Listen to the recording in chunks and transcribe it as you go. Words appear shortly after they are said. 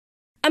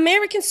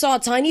Americans saw a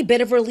tiny bit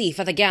of relief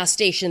at the gas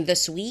station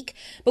this week,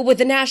 but with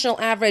the national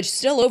average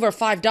still over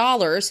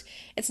 $5,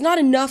 it's not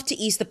enough to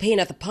ease the pain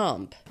at the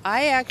pump.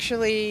 I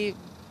actually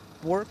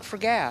work for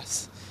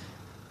gas.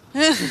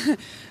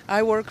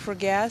 I work for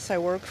gas, I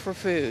work for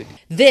food.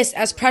 This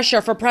as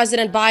pressure for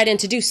President Biden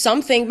to do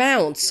something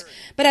mounts.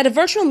 But at a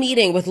virtual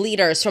meeting with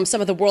leaders from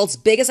some of the world's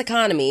biggest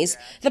economies,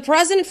 the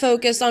president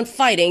focused on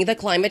fighting the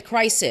climate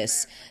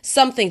crisis,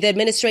 something the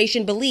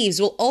administration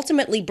believes will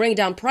ultimately bring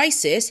down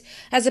prices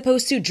as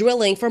opposed to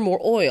drilling for more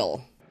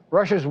oil.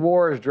 Russia's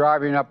war is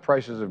driving up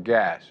prices of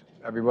gas.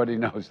 Everybody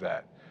knows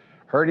that.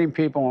 Hurting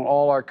people in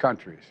all our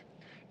countries.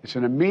 It's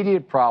an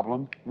immediate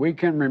problem. We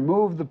can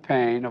remove the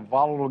pain of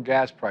volatile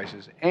gas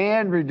prices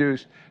and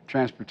reduce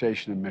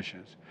transportation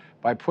emissions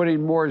by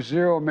putting more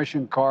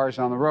zero-emission cars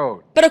on the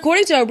road. But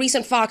according to a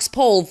recent Fox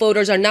poll,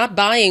 voters are not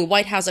buying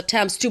White House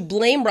attempts to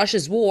blame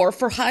Russia's war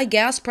for high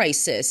gas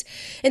prices,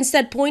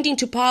 instead pointing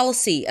to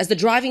policy as the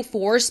driving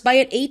force by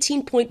an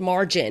 18-point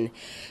margin.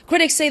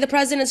 Critics say the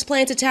president's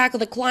plan to tackle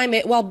the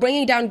climate while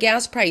bringing down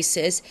gas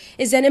prices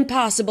is an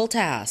impossible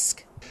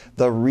task.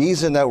 The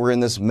reason that we're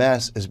in this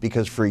mess is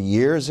because for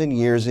years and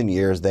years and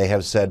years, they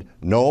have said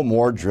no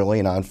more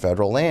drilling on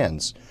federal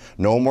lands.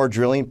 No more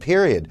drilling,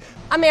 period.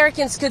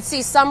 Americans could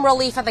see some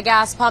relief at the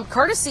gas pump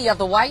courtesy of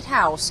the White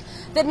House.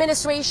 The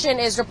administration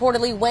is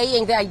reportedly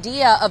weighing the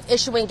idea of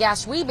issuing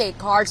gas rebate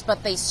cards,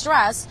 but they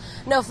stress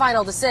no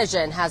final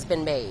decision has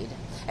been made.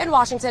 In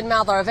Washington,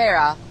 Malda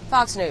Rivera,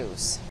 Fox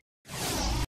News.